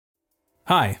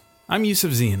Hi, I'm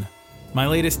Yusuf Zine. My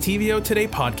latest TVO Today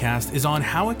podcast is on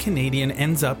how a Canadian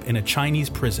ends up in a Chinese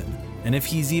prison and if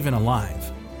he's even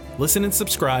alive. Listen and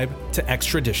subscribe to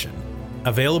Extradition.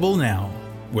 Available now,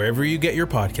 wherever you get your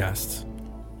podcasts.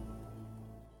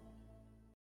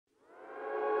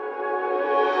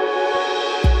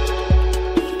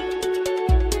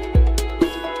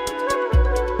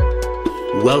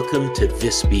 Welcome to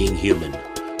This Being Human.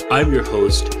 I'm your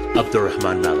host,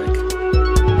 Abdurrahman Malik.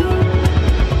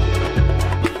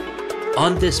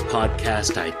 On this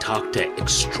podcast, I talk to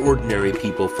extraordinary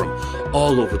people from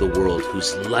all over the world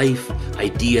whose life,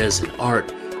 ideas, and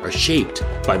art are shaped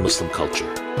by Muslim culture.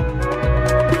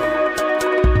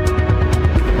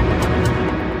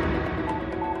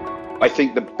 I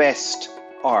think the best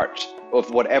art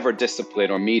of whatever discipline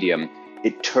or medium,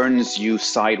 it turns you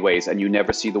sideways and you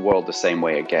never see the world the same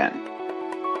way again.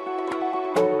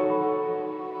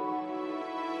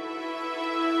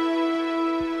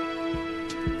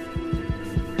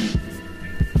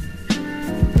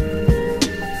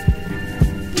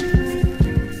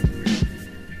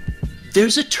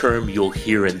 There's a term you'll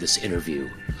hear in this interview,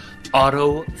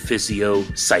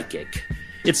 autophysio-psychic.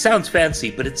 It sounds fancy,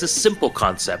 but it's a simple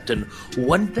concept and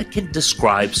one that can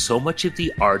describe so much of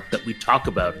the art that we talk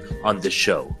about on this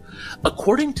show.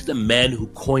 According to the man who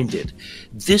coined it,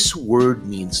 this word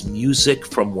means music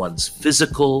from one's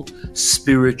physical,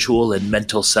 spiritual, and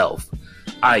mental self,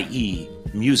 i.e.,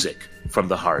 music from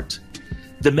the heart.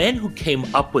 The man who came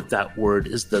up with that word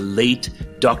is the late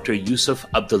Dr. Yusuf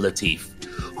Abdul-Latif,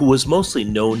 who was mostly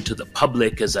known to the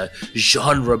public as a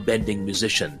genre-bending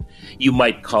musician. You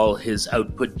might call his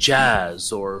output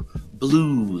jazz or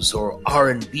blues or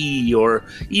R&B or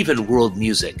even world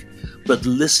music, but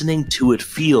listening to it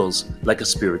feels like a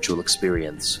spiritual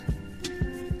experience.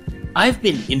 I've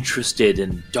been interested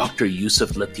in Dr.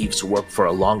 Yusuf Latif's work for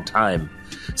a long time.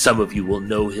 Some of you will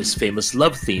know his famous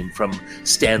love theme from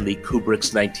Stanley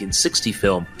Kubrick's 1960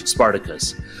 film,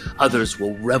 Spartacus. Others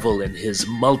will revel in his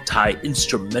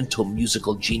multi-instrumental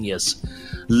musical genius.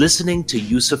 Listening to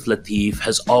Yusuf Latif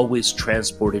has always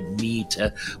transported me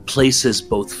to places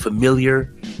both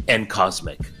familiar and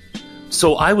cosmic.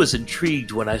 So I was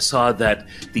intrigued when I saw that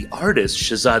the artist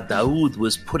Shezad Dawood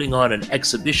was putting on an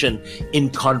exhibition in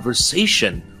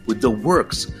conversation with the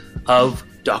works of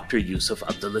Dr. Yusuf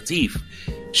Abdul-Latif.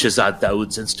 Shezad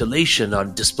Dawood's installation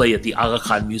on display at the Aga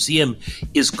Khan Museum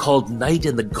is called Night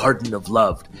in the Garden of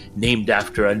Love, named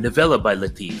after a novella by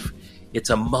Latif. It's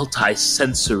a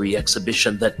multi-sensory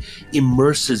exhibition that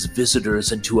immerses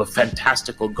visitors into a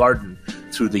fantastical garden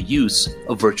through the use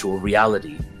of virtual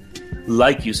reality.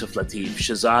 Like Yusuf Latif,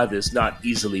 Shezad is not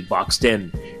easily boxed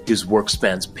in. His work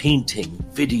spans painting,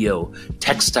 video,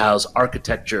 textiles,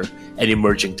 architecture, and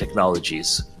emerging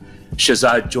technologies.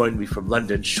 Shezad joined me from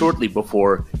London shortly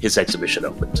before his exhibition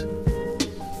opened.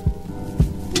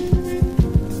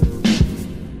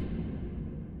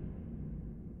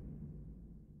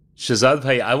 Shezad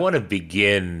bhai, I want to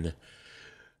begin,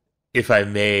 if I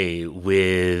may,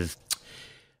 with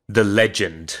the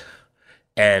legend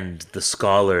and the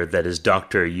scholar that is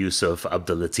Dr. Yusuf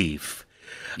Abdul-Latif.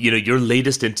 You know, your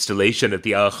latest installation at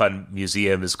the Aga Khan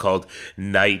Museum is called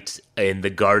Night in the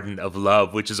Garden of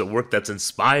Love, which is a work that's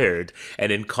inspired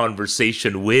and in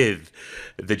conversation with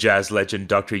the jazz legend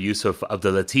Dr. Yusuf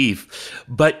Abdul-Latif.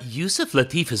 But Yusuf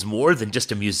Latif is more than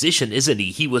just a musician, isn't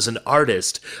he? He was an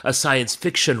artist, a science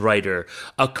fiction writer,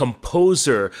 a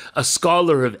composer, a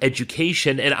scholar of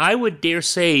education, and I would dare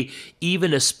say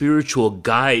even a spiritual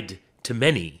guide to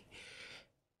many.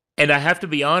 And I have to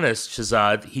be honest,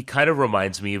 Shezad, he kind of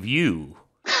reminds me of you.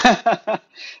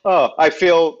 Oh, I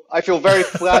feel very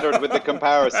flattered with the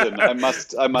comparison. I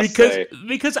must say,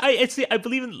 because I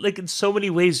believe in so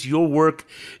many ways your work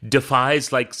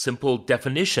defies like simple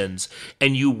definitions,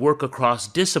 and you work across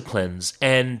disciplines,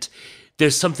 and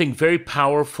there's something very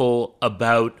powerful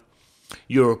about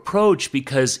your approach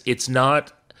because it's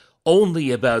not only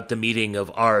about the meeting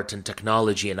of art and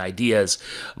technology and ideas,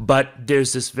 but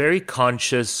there's this very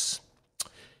conscious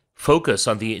focus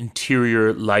on the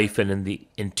interior life and in the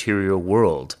interior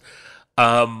world.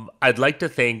 I'd like to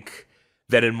think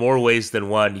that in more ways than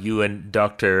one, you and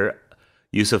Dr.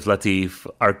 Yusuf Latif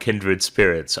are kindred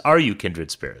spirits. Are you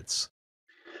kindred spirits?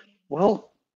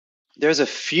 well, there's a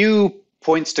few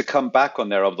points to come back on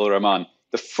there, Abdul Rahman.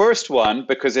 The first one,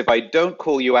 because if I don't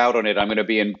call you out on it, I'm going to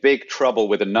be in big trouble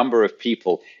with a number of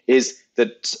people, is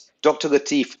that Dr.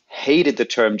 Latif hated the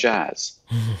term jazz.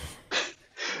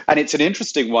 And it's an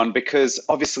interesting one because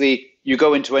obviously you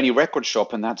go into any record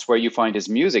shop and that's where you find his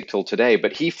music till today.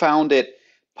 But he found it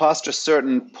past a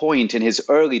certain point in his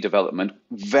early development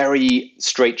very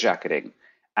straitjacketing.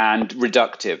 and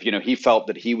reductive. He felt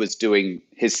that he was doing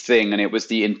his thing and it was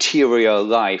the interior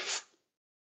life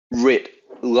writ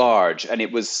large. And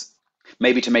it was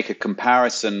maybe to make a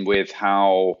comparison with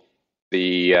how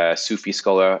the Sufi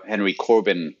scholar Henry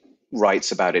Corbin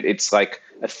writes about it. It's like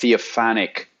a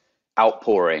theophanic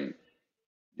outpouring,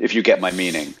 if you get my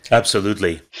meaning.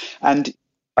 Absolutely. And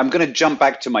I'm going to jump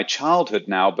back to my childhood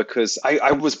now because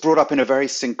I was brought up in a very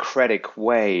syncretic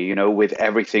way, with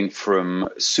everything from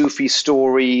Sufi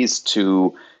stories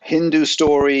to Hindu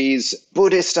stories,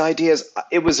 Buddhist ideas.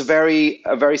 It was a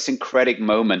very syncretic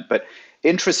moment. But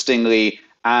interestingly,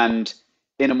 and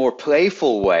in a more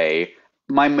playful way,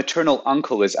 my maternal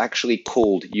uncle is actually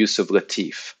called Yusuf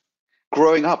Latif.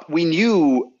 Growing up, we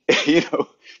knew,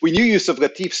 we knew Yusuf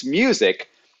Latif's music,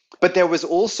 but there was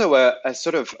also a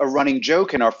sort of a running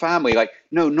joke in our family, like,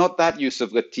 no, not that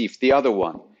Yusuf Latif, the other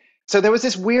one. So there was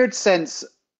this weird sense,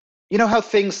 how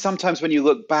things sometimes when you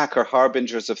look back are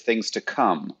harbingers of things to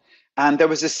come. And there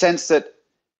was a sense that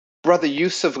brother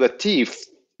Yusuf Latif,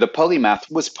 the polymath,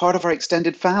 was part of our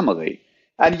extended family.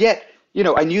 And yet,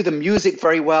 I knew the music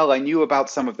very well. I knew about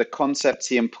some of the concepts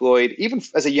he employed, even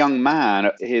as a young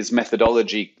man, his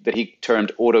methodology that he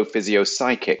termed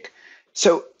autophysiopsychic.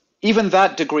 So even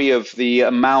that degree of the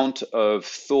amount of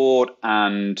thought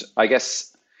and, I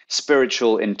guess,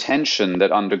 spiritual intention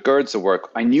that undergirds the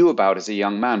work, I knew about as a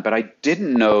young man, but I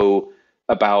didn't know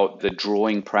about the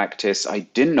drawing practice. I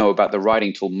didn't know about the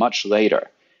writing till much later.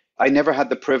 I never had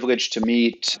the privilege to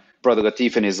meet Brother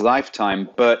Latif in his lifetime,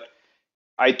 but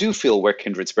I do feel we're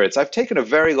kindred spirits. I've taken a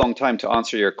very long time to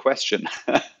answer your question,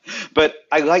 but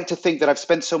I like to think that I've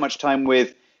spent so much time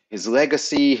with his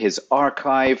legacy, his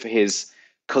archive, his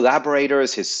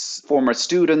collaborators, his former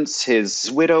students, his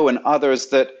widow and others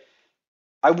that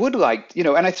I would like,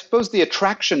 and I suppose the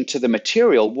attraction to the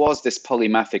material was this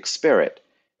polymathic spirit,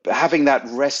 having that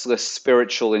restless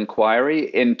spiritual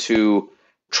inquiry into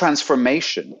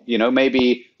transformation.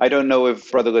 Maybe, I don't know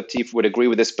if Brother Latif would agree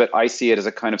with this, but I see it as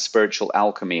a kind of spiritual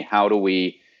alchemy. How do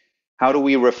we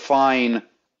refine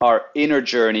our inner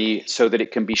journey so that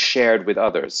it can be shared with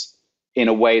others in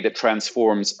a way that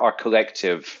transforms our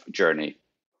collective journey?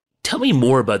 Tell me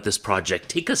more about this project.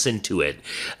 Take us into it.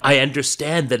 I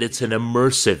understand that it's an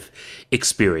immersive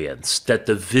experience, that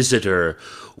the visitor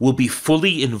will be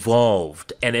fully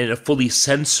involved and in a fully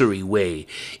sensory way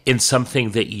in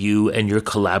something that you and your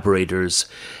collaborators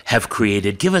have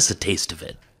created. Give us a taste of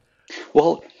it.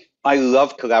 Well, I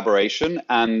love collaboration.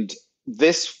 And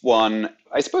this one,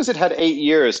 I suppose it had 8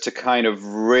 years to kind of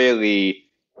really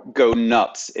go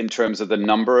nuts in terms of the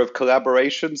number of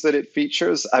collaborations that it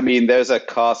features. I mean, there's a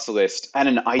cast list and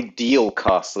an ideal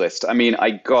cast list. I mean, I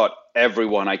got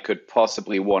everyone I could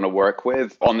possibly want to work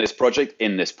with on this project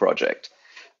in this project.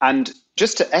 And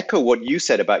just to echo what you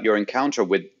said about your encounter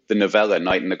with the novella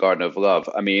Night in the Garden of Love,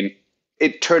 I mean,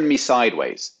 it turned me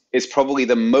sideways. It's probably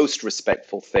the most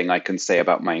respectful thing I can say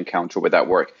about my encounter with that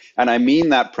work. And I mean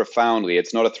that profoundly.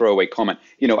 It's not a throwaway comment.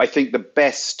 I think the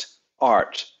best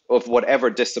art of whatever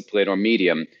discipline or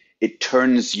medium, it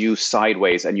turns you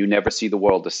sideways and you never see the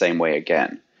world the same way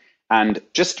again. And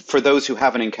just for those who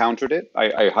haven't encountered it,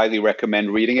 I highly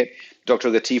recommend reading it. Dr.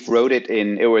 Latif wrote it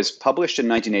it was published in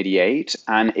 1988,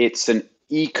 and it's an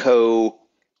eco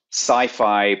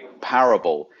sci-fi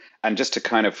parable. And just to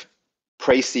kind of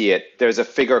précis it, there's a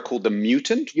figure called the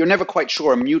mutant. You're never quite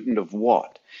sure a mutant of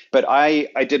what. But I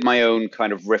did my own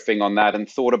kind of riffing on that and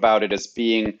thought about it as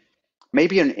being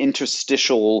maybe an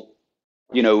interstitial,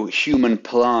 human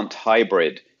plant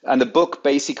hybrid. And the book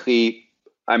basically,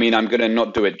 I mean, I'm going to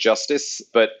not do it justice,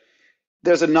 but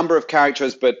there's a number of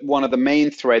characters, but one of the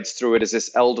main threads through it is this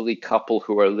elderly couple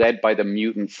who are led by the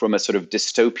mutant from a sort of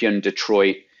dystopian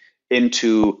Detroit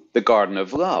into the Garden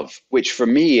of Love, which for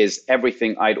me is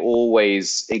everything I'd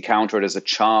always encountered as a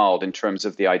child in terms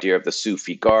of the idea of the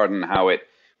Sufi garden, how it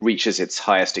reaches its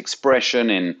highest expression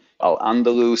in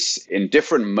Al-Andalus in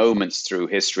different moments through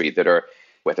history that are,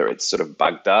 whether it's sort of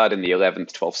Baghdad in the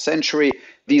 11th, 12th century,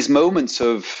 these moments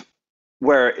of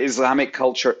where Islamic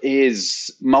culture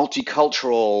is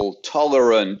multicultural,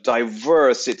 tolerant,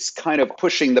 diverse. It's kind of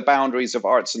pushing the boundaries of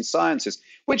arts and sciences,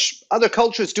 which other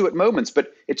cultures do at moments,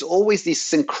 but it's always these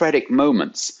syncretic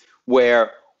moments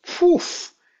where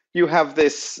you have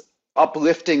this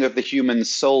uplifting of the human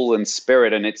soul and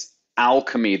spirit, and it's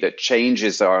alchemy that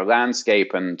changes our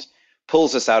landscape and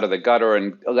pulls us out of the gutter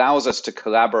and allows us to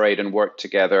collaborate and work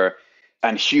together,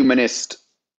 and humanist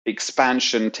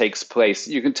expansion takes place.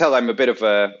 You can tell I'm a bit of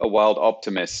a wild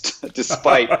optimist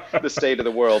despite the state of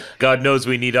the world. God knows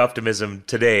we need optimism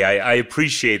today. I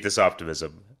appreciate this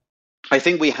optimism. I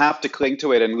think we have to cling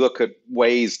to it and look at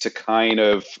ways to kind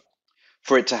of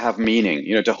for it to have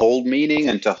meaning, to hold meaning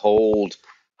and to hold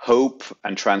hope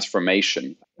and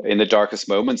transformation. In the darkest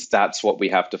moments, that's what we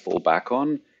have to fall back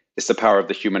on. It's the power of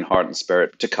the human heart and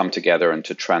spirit to come together and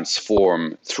to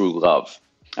transform through love.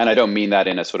 And I don't mean that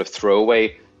in a sort of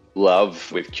throwaway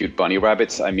love with cute bunny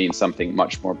rabbits. I mean something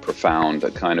much more profound,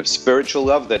 a kind of spiritual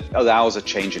love that allows a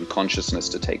change in consciousness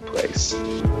to take place.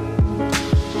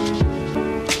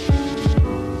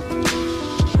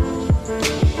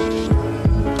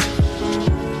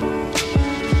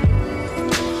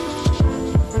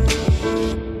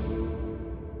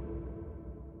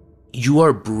 You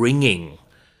are bringing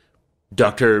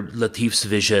Dr. Latif's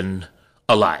vision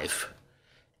alive,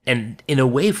 and in a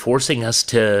way forcing us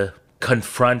to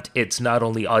confront its not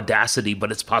only audacity,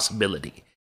 but its possibility.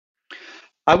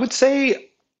 I would say,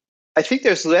 I think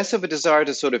there's less of a desire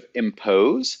to sort of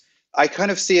impose. I kind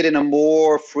of see it in a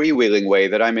more freewheeling way,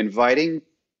 that I'm inviting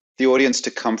the audience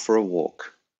to come for a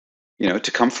walk,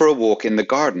 to come for a walk in the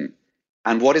garden.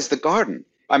 And what is the garden?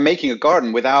 I'm making a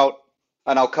garden without,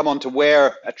 and I'll come on to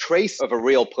where a trace of a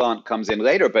real plant comes in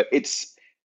later, but it's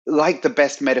like the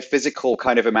best metaphysical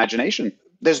kind of imagination.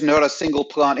 There's not a single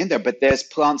plant in there, but there's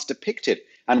plants depicted.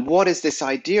 And what is this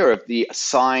idea of the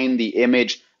sign, the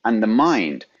image, and the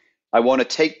mind? I want to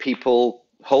take people,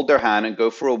 hold their hand, and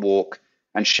go for a walk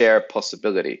and share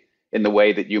possibility in the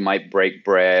way that you might break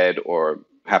bread or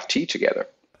have tea together.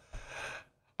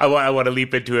 I want to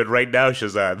leap into it right now,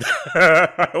 Shezad.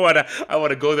 I want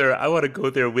to go there. I want to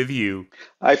go there with you.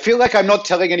 I feel like I'm not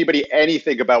telling anybody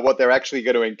anything about what they're actually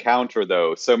going to encounter,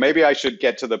 though. So maybe I should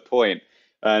get to the point.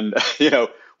 And,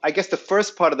 I guess the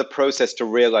first part of the process to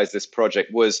realize this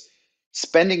project was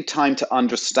spending time to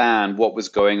understand what was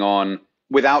going on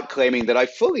without claiming that I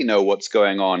fully know what's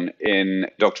going on in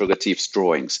Dr. Latif's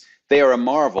drawings. They are a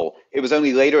marvel. It was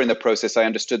only later in the process I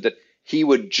understood that he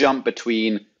would jump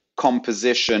between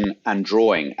composition and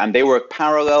drawing, and they were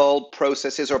parallel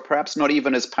processes, or perhaps not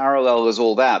even as parallel as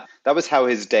all that. That was how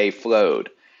his day flowed.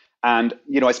 And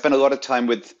I spent a lot of time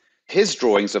with his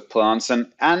drawings of plants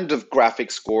and of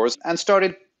graphic scores, and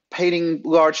started painting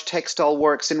large textile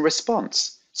works in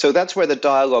response. So that's where the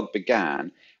dialogue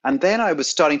began. And then I was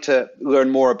starting to learn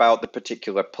more about the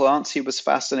particular plants he was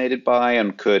fascinated by,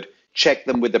 and could check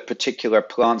them with the particular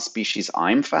plant species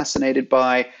I'm fascinated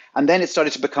by. And then it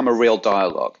started to become a real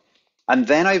dialogue. And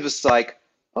then I was like,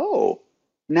 oh,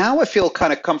 now I feel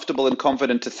kind of comfortable and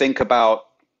confident to think about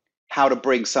how to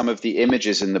bring some of the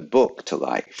images in the book to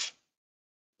life.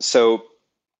 So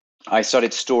I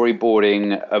started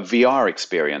storyboarding a VR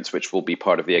experience, which will be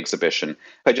part of the exhibition.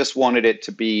 I just wanted it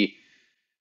to be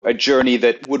a journey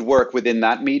that would work within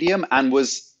that medium and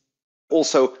was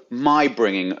also my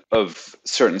bringing of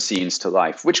certain scenes to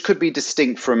life, which could be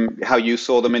distinct from how you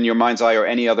saw them in your mind's eye or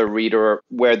any other reader,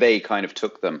 where they kind of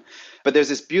took them. But there's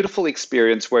this beautiful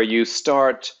experience where you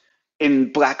start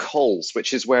in black holes,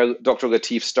 which is where Dr.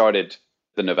 Latif started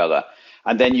the novella.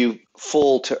 And then you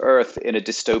fall to earth in a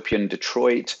dystopian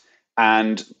Detroit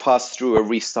and pass through a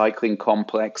recycling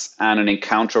complex and an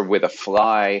encounter with a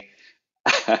fly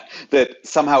that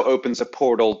somehow opens a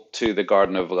portal to the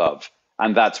Garden of Love.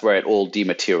 And that's where it all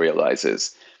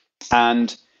dematerializes.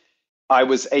 And I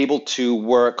was able to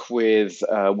work with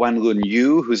Wan Lun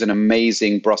Yu, who's an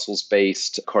amazing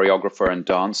Brussels-based choreographer and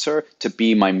dancer, to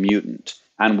be my mutant.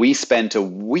 And we spent a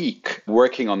week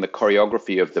working on the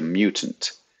choreography of the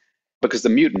mutant, because the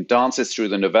mutant dances through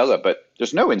the novella, but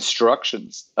there's no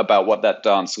instructions about what that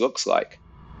dance looks like.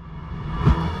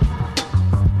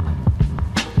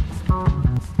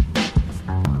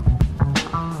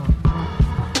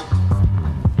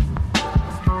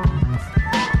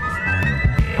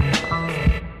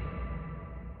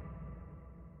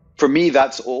 For me,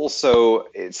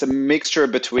 it's a mixture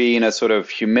between a sort of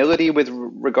humility with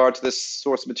regard to this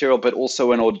source material, but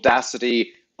also an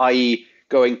audacity, i.e.,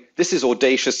 going, this is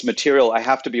audacious material. I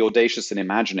have to be audacious in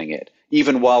imagining it,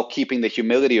 even while keeping the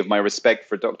humility of my respect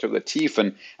for Dr. Latif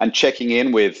and checking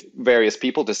in with various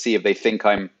people to see if they think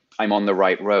I'm on the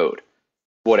right road,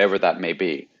 whatever that may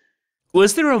be.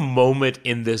 Was there a moment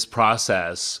in this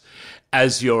process,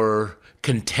 as you're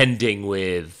contending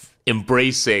with,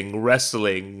 embracing,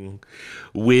 wrestling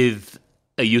with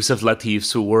Yusuf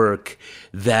Latif's work,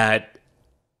 that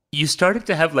you started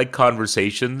to have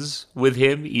conversations with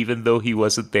him, even though he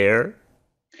wasn't there?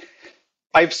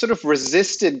 I've sort of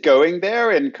resisted going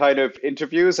there in kind of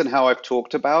interviews and how I've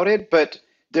talked about it, but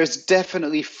there's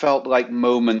definitely felt like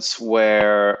moments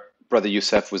where Brother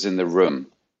Yusuf was in the room.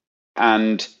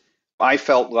 And I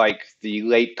felt like the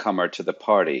latecomer to the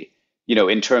party,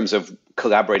 in terms of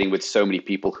collaborating with so many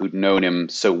people who'd known him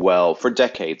so well for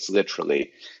decades,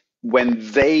 literally. When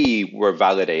they were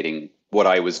validating what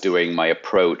I was doing, my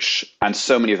approach. And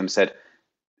so many of them said,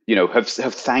 have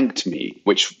thanked me,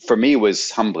 which for me was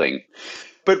humbling.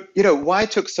 But, why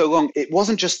it took so long, it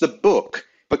wasn't just the book,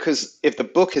 because if the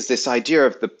book is this idea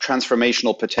of the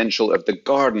transformational potential of the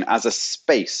garden as a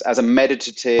space, as a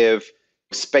meditative,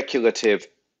 speculative,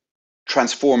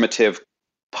 transformative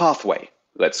pathway,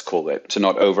 let's call it, to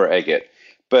not over-egg it.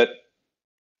 But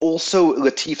also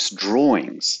Latif's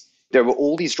drawings. There were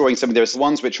all these drawings. I mean, there's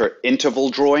ones which are interval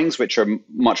drawings, which are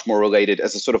much more related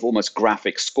as a sort of almost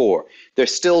graphic score. They're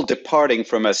still departing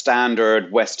from a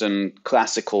standard Western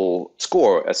classical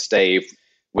score, a stave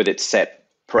with its set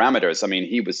parameters. I mean,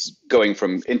 he was going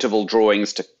from interval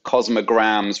drawings to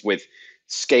cosmograms with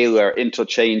scalar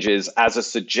interchanges as a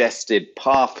suggested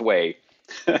pathway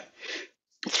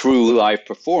through live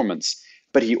performance.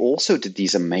 But he also did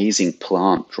these amazing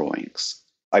plant drawings.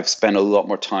 I've spent a lot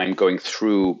more time going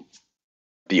through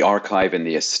the archive in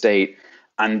the estate.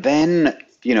 And then,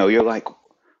 you're like,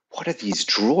 what are these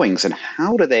drawings and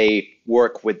how do they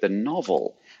work with the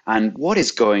novel? And what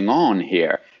is going on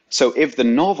here? So if the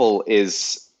novel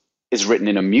is written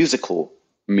in a musical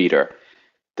meter,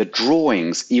 the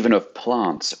drawings, even of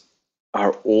plants,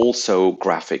 are also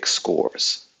graphic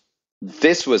scores.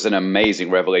 This was an amazing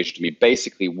revelation to me.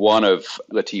 Basically, one of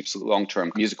Latif's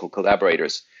long-term musical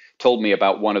collaborators told me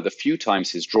about one of the few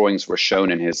times his drawings were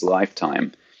shown in his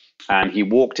lifetime. And he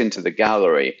walked into the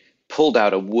gallery, pulled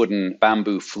out a wooden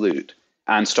bamboo flute,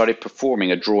 and started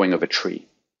performing a drawing of a tree.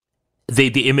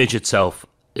 The image itself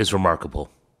is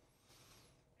remarkable.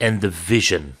 And the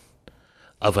vision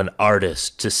of an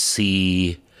artist to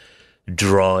see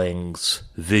drawings,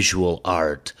 visual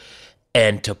art,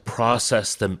 and to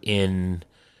process them into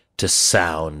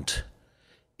sound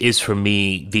is, for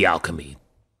me, the alchemy.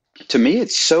 To me,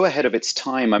 it's so ahead of its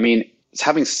time. I mean,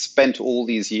 having spent all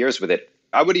these years with it,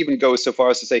 I would even go so far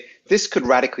as to say this could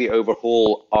radically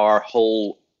overhaul our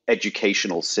whole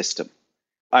educational system.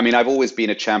 I mean, I've always been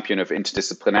a champion of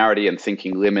interdisciplinarity and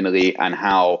thinking liminally, and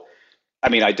how, I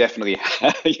mean, I definitely,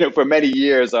 for many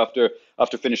years after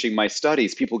finishing my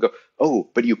studies, people go, oh,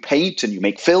 but you paint and you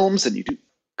make films and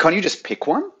can't you just pick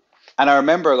one? And I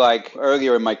remember, like,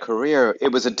 earlier in my career,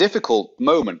 it was a difficult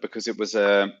moment because it was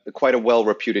quite a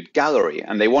well-reputed gallery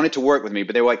and they wanted to work with me,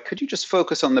 but they were like, could you just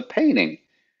focus on the painting?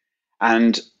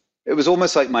 And it was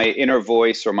almost like my inner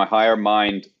voice or my higher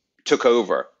mind took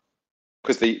over,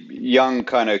 because the young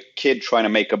kind of kid trying to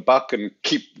make a buck and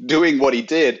keep doing what he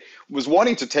did was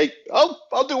wanting to take,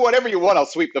 I'll do whatever you want. I'll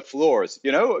sweep the floors,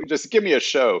 just give me a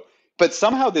show. But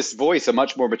somehow this voice, a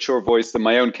much more mature voice than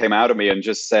my own, came out of me and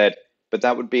just said, but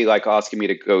that would be like asking me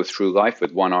to go through life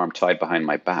with one arm tied behind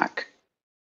my back.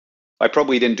 I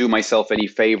probably didn't do myself any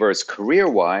favors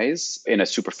career-wise in a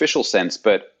superficial sense,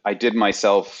 but I did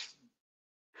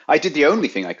the only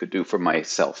thing I could do for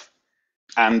myself.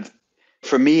 And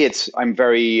for me, I'm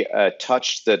very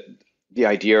touched that the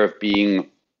idea of being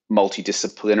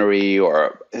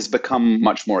multidisciplinary has become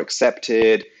much more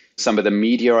accepted. Some of the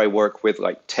media I work with,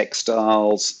 like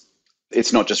textiles,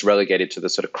 it's not just relegated to the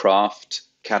sort of craft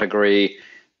category.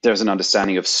 There's an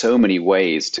understanding of so many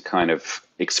ways to kind of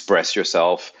express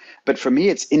yourself. But for me,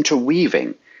 it's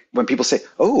interweaving. When people say,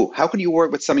 oh, how can you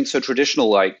work with something so traditional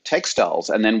like textiles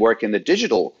and then work in the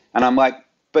digital? And I'm like,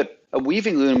 but a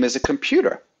weaving loom is a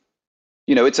computer.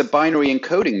 It's a binary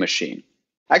encoding machine.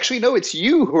 Actually, no, it's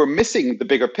you who are missing the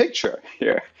bigger picture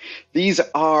here. These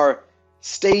are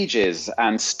stages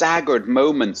and staggered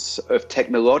moments of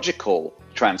technological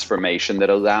transformation that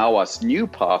allow us new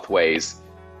pathways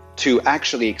to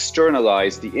actually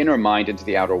externalize the inner mind into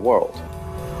the outer world.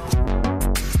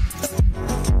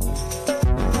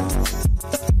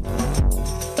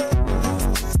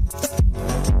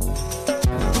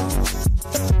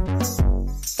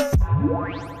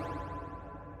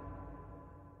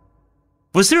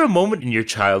 Was there a moment in your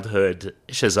childhood,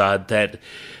 Shezad,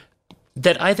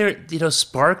 that either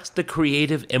sparked the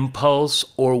creative impulse,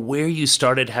 or where you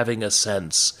started having a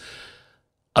sense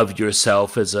of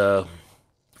yourself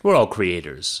we're all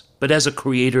creators, but as a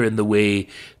creator in the way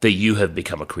that you have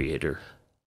become a creator?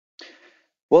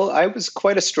 Well, I was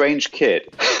quite a strange kid.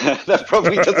 That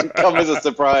probably doesn't come as a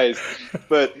surprise.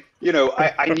 But,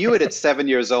 I knew it at 7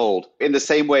 years old, in the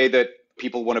same way that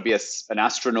people want to be an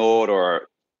astronaut or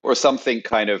something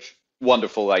kind of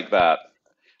wonderful like that.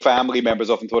 Family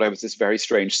members often thought I was this very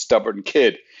strange, stubborn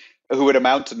kid who would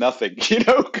amount to nothing,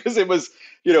 because it was,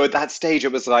 at that stage,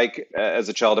 it was like, as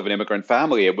a child of an immigrant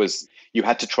family, you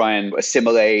had to try and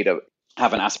assimilate,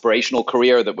 have an aspirational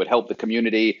career that would help the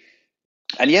community.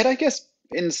 And yet, I guess,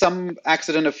 in some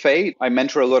accident of fate, I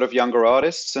mentor a lot of younger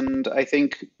artists, and I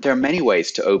think there are many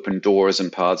ways to open doors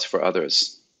and paths for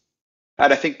others.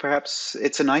 And I think perhaps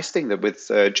it's a nice thing that with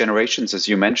generations, as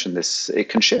you mentioned, it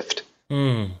can shift.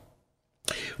 Mm.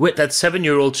 Wait, that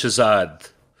 7-year-old Shezad,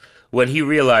 when he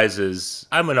realizes,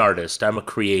 I'm an artist, I'm a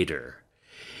creator.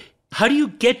 How do you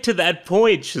get to that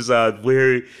point, Shezad,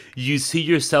 where you see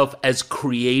yourself as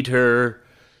creator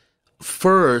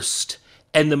first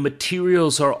and the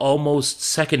materials are almost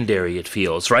secondary, it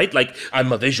feels, right? Like,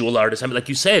 I'm a visual artist, I mean, like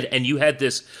you said, and you had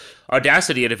this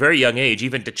audacity at a very young age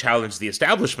even to challenge the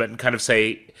establishment and kind of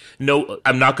say, no,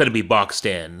 I'm not going to be boxed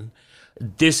in.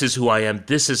 This is who I am.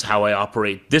 This is how I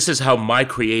operate. This is how my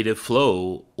creative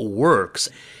flow works.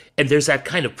 And there's that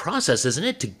kind of process, isn't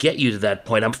it, to get you to that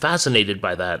point? I'm fascinated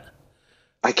by that.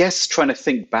 I guess trying to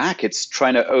think back, it's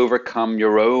trying to overcome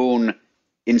your own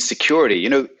insecurity. You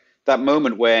know, that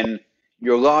moment when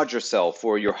your larger self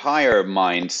or your higher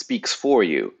mind speaks for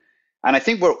you. And I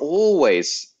think we're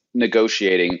always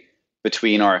negotiating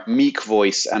between our meek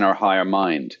voice and our higher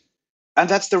mind. And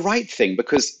that's the right thing,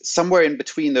 because somewhere in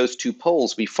between those two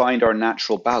poles, we find our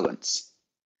natural balance.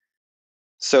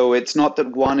 So it's not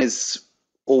that one is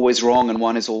always wrong and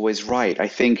one is always right. I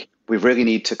think we really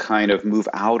need to kind of move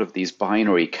out of these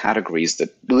binary categories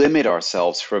that limit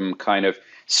ourselves from kind of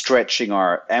stretching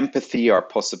our empathy, our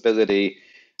possibility.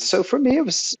 So for me,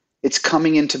 it's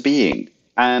coming into being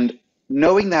and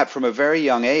knowing that from a very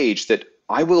young age that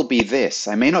I will be this.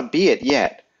 I may not be it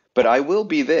yet, but I will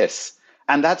be this.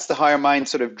 And that's the higher mind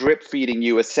sort of drip feeding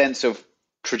you a sense of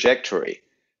trajectory,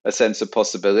 a sense of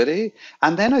possibility.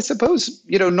 And then I suppose,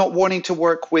 not wanting to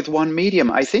work with one medium.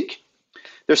 I think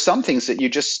there's some things that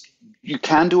you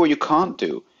can do or you can't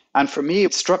do. And for me,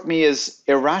 it struck me as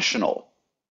irrational.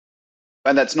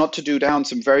 And that's not to do down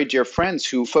some very dear friends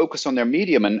who focus on their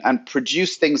medium and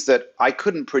produce things that I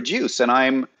couldn't produce. And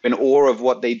I'm in awe of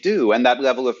what they do and that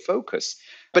level of focus.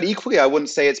 But equally, I wouldn't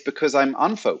say it's because I'm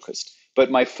unfocused, but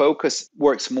my focus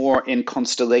works more in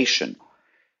constellation.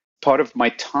 Part of my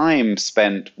time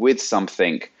spent with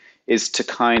something is to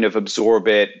kind of absorb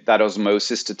it, that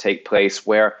osmosis to take place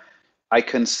where I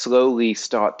can slowly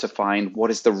start to find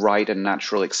what is the right and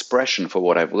natural expression for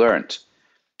what I've learned.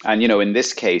 And, in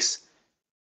this case,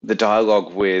 the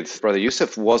dialogue with Brother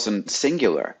Yusuf wasn't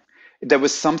singular. There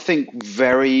was something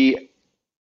very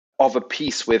of a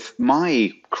piece with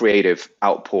my creative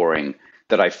outpouring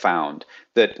that I found,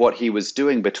 that what he was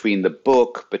doing between the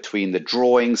book, between the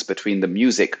drawings, between the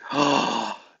music,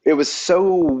 it was so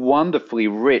wonderfully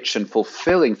rich and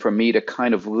fulfilling for me to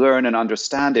kind of learn and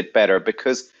understand it better,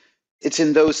 because it's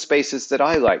in those spaces that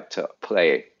I like to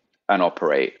play and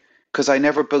operate, because I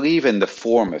never believe in the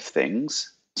form of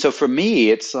things. So for me,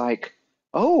 it's like,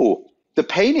 the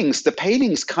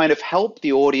paintings kind of help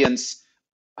the audience,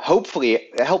 hopefully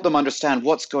help them understand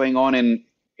what's going on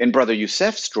in Brother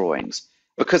Yusuf's drawings,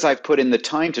 because I've put in the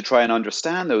time to try and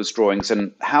understand those drawings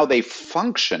and how they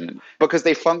function, because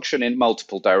they function in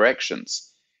multiple directions.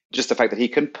 Just the fact that he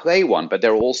can play one, but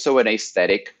they're also an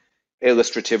aesthetic,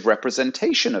 illustrative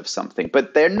representation of something,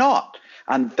 but they're not.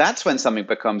 And that's when something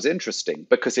becomes interesting,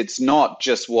 because it's not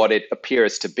just what it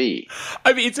appears to be.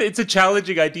 I mean, it's a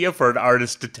challenging idea for an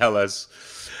artist to tell us.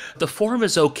 The form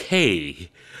is okay,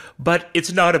 but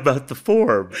it's not about the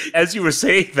form. As you were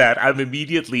saying that, I'm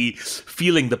immediately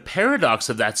feeling the paradox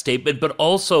of that statement, but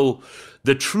also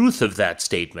the truth of that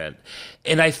statement.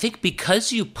 And I think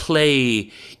because you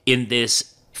play in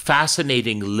this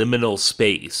fascinating liminal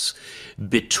space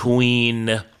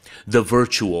between the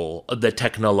virtual, the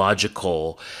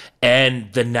technological,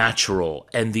 and the natural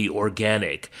and the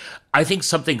organic, I think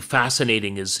something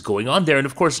fascinating is going on there. And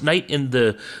of course, Night in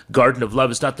the Garden of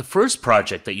Love is not the first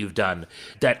project that you've done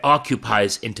that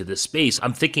occupies into this space.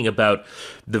 I'm thinking about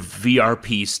the VR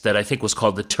piece that I think was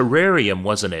called the Terrarium,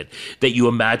 wasn't it? That you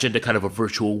imagined a kind of a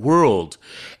virtual world.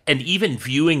 And even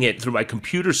viewing it through my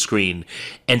computer screen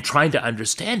and trying to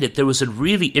understand it, there was a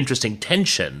really interesting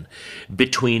tension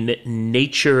between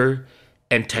nature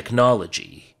and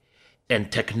technology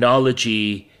and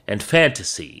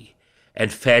fantasy,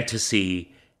 and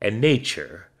fantasy and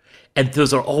nature. And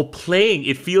those are all playing.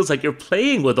 It feels like you're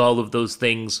playing with all of those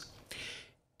things.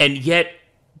 And yet,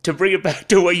 to bring it back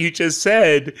to what you just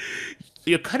said,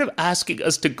 you're kind of asking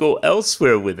us to go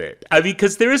elsewhere with it. I mean,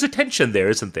 because there is a tension there,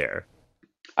 isn't there?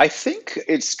 I think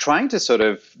it's trying to sort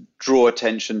of draw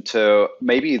attention to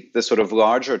maybe the sort of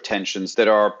larger tensions that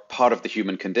are part of the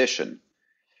human condition.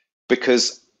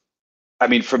 Because, I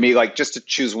mean, for me, like, just to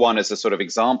choose one as a sort of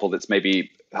example that's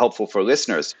maybe helpful for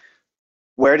listeners,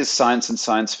 where does science and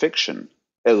science fiction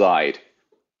collide?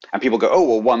 And people go, oh,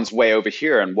 well, one's way over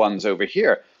here and one's over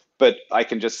here. But I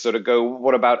can just sort of go,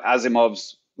 what about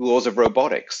Asimov's laws of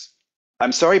robotics?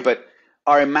 I'm sorry, but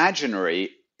our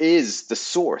imaginary is the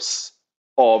source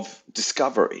of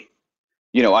discovery.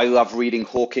 You know, I love reading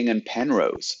Hawking and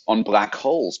Penrose on black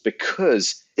holes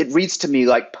because it reads to me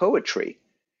like poetry.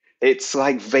 It's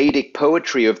like Vedic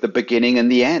poetry of the beginning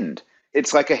and the end.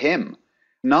 It's like a hymn.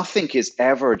 Nothing is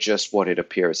ever just what it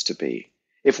appears to be.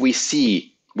 If we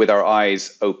see with our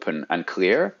eyes open and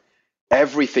clear,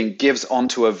 everything gives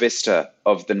onto a vista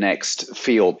of the next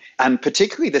field. And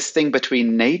particularly this thing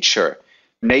between nature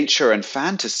and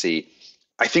fantasy,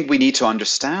 I think we need to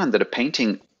understand that a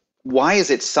painting, why is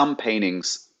it some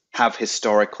paintings have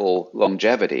historical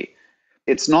longevity?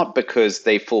 It's not because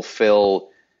they fulfill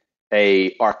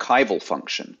a archival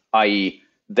function, i.e.,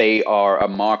 they are a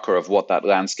marker of what that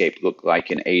landscape looked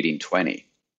like in 1820.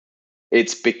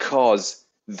 It's because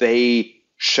they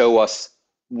show us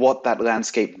what that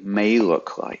landscape may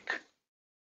look like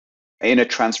in a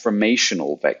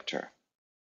transformational vector.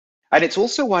 And it's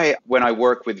also why when I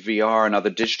work with VR and other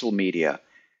digital media,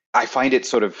 I find it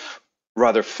sort of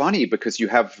rather funny because you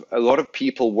have a lot of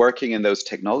people working in those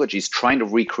technologies trying to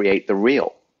recreate the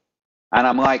real. And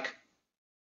I'm like,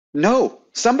 no,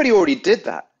 somebody already did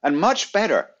that, and much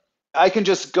better. I can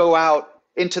just go out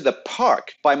into the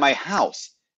park by my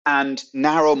house and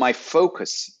narrow my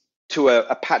focus to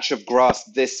a patch of grass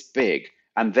this big,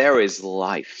 and there is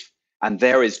life, and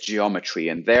there is geometry,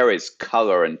 and there is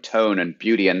color and tone and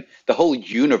beauty, and the whole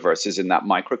universe is in that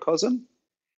microcosm.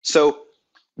 So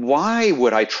why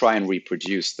would I try and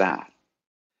reproduce that?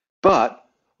 But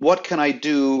what can I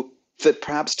do that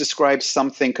perhaps describes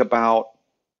something about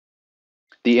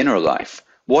the inner life?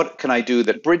 What can I do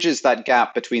that bridges that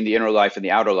gap between the inner life and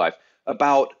the outer life,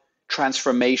 about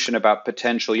transformation, about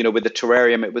potential? You know, with the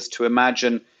terrarium, it was to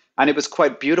imagine, and it was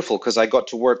quite beautiful because I got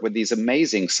to work with these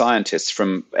amazing scientists,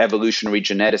 from evolutionary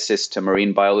geneticists to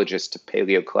marine biologists to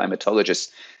paleoclimatologists,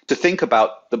 to think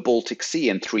about the Baltic Sea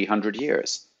in 300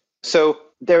 years. So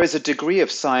there is a degree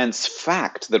of science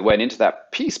fact that went into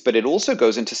that piece, but it also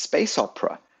goes into space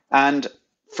opera. And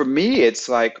for me, it's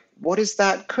like, what is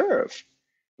that curve?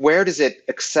 Where does it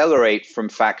accelerate from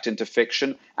fact into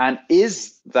fiction? And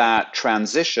is that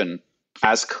transition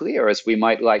as clear as we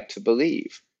might like to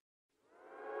believe?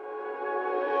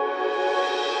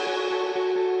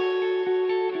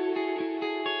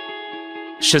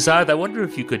 Shezad, I wonder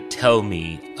if you could tell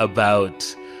me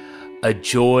about a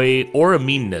joy or a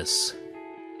meanness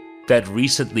that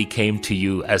recently came to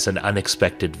you as an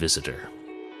unexpected visitor.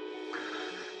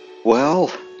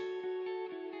 Well,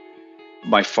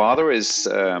 my father is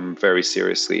very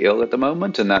seriously ill at the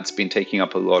moment, and that's been taking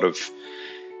up a lot of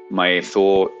my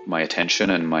thought, my attention,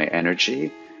 and my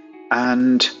energy.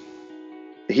 And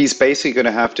he's basically going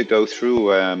to have to go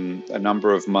through a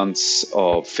number of months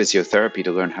of physiotherapy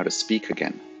to learn how to speak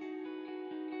again.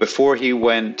 Before he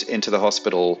went into the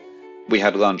hospital, we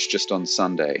had lunch just on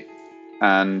Sunday,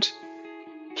 and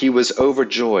he was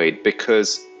overjoyed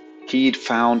because he'd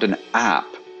found an app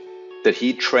that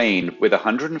he trained with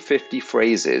 150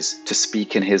 phrases to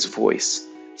speak in his voice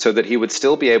so that he would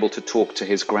still be able to talk to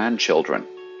his grandchildren.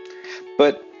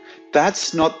 But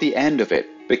that's not the end of it,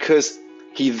 because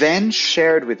he then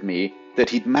shared with me that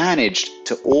he'd managed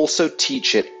to also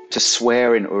teach it to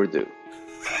swear in Urdu.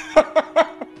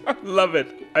 I love it.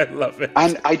 I love it.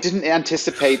 And I didn't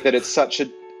anticipate that at such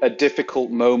a difficult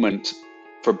moment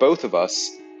for both of us,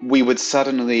 we would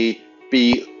suddenly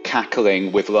be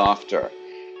cackling with laughter.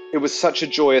 It was such a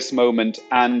joyous moment,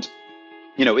 and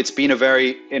you know, it's been a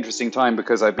very interesting time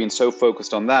because I've been so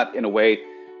focused on that. In a way,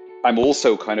 I'm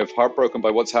also kind of heartbroken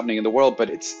by what's happening in the world, but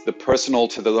it's the personal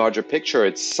to the larger picture.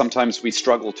 It's sometimes we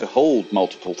struggle to hold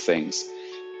multiple things.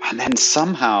 And then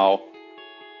somehow,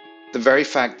 the very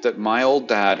fact that my old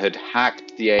dad had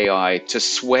hacked the AI to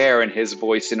swear in his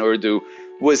voice in Urdu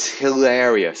was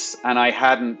hilarious, and I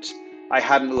hadn't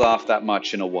laughed that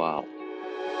much in a while.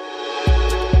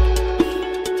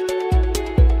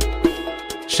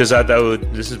 Shezad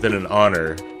Dawood, this has been an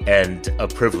honor and a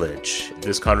privilege.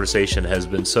 This conversation has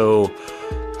been so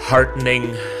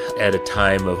heartening at a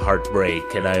time of heartbreak,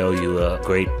 and I owe you a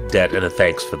great debt and a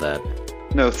thanks for that.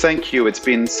 No, thank you. It's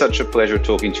been such a pleasure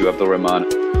talking to you, Abdul Rahman.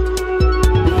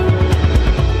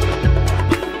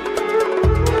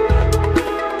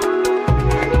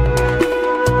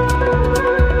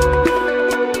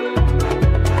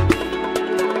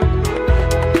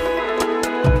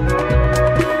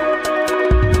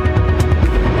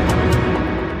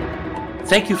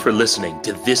 Thank you for listening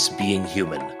to This Being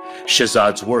Human.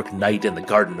 Shezad's work, Night in the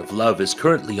Garden of Love, is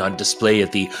currently on display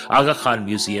at the Aga Khan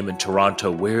Museum in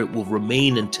Toronto, where it will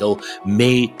remain until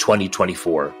May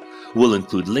 2024. We'll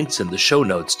include links in the show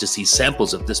notes to see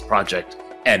samples of this project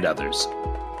and others.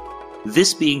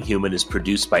 This Being Human is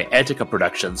produced by Antica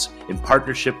Productions in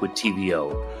partnership with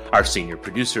TVO. Our senior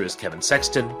producer is Kevin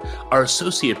Sexton. Our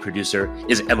associate producer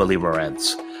is Emily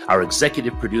Morantz. Our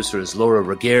executive producer is Laura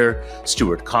Reguer.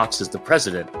 Stuart Cox is the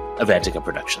president of Antica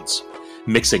Productions.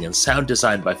 Mixing and sound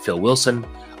design by Phil Wilson.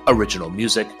 Original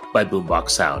music by Boombox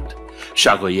Sound.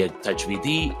 Shagoyeg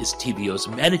Tajvidi is TVO's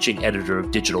managing editor of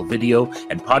digital video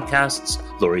and podcasts.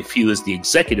 Laurie Few is the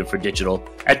executive for digital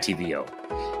at TVO.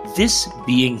 This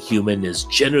Being Human is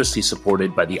generously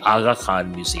supported by the Aga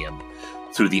Khan Museum.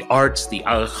 Through the arts, the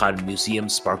Aga Khan Museum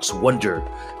sparks wonder,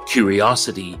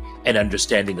 curiosity, and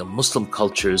understanding of Muslim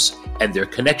cultures and their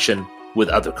connection with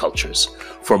other cultures.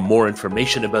 For more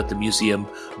information about the museum,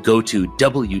 go to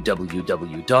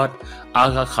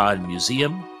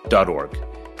www.agakhanmuseum.org.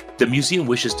 The museum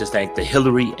wishes to thank the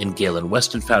Hillary and Galen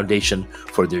Weston Foundation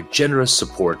for their generous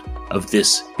support of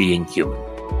This Being Human.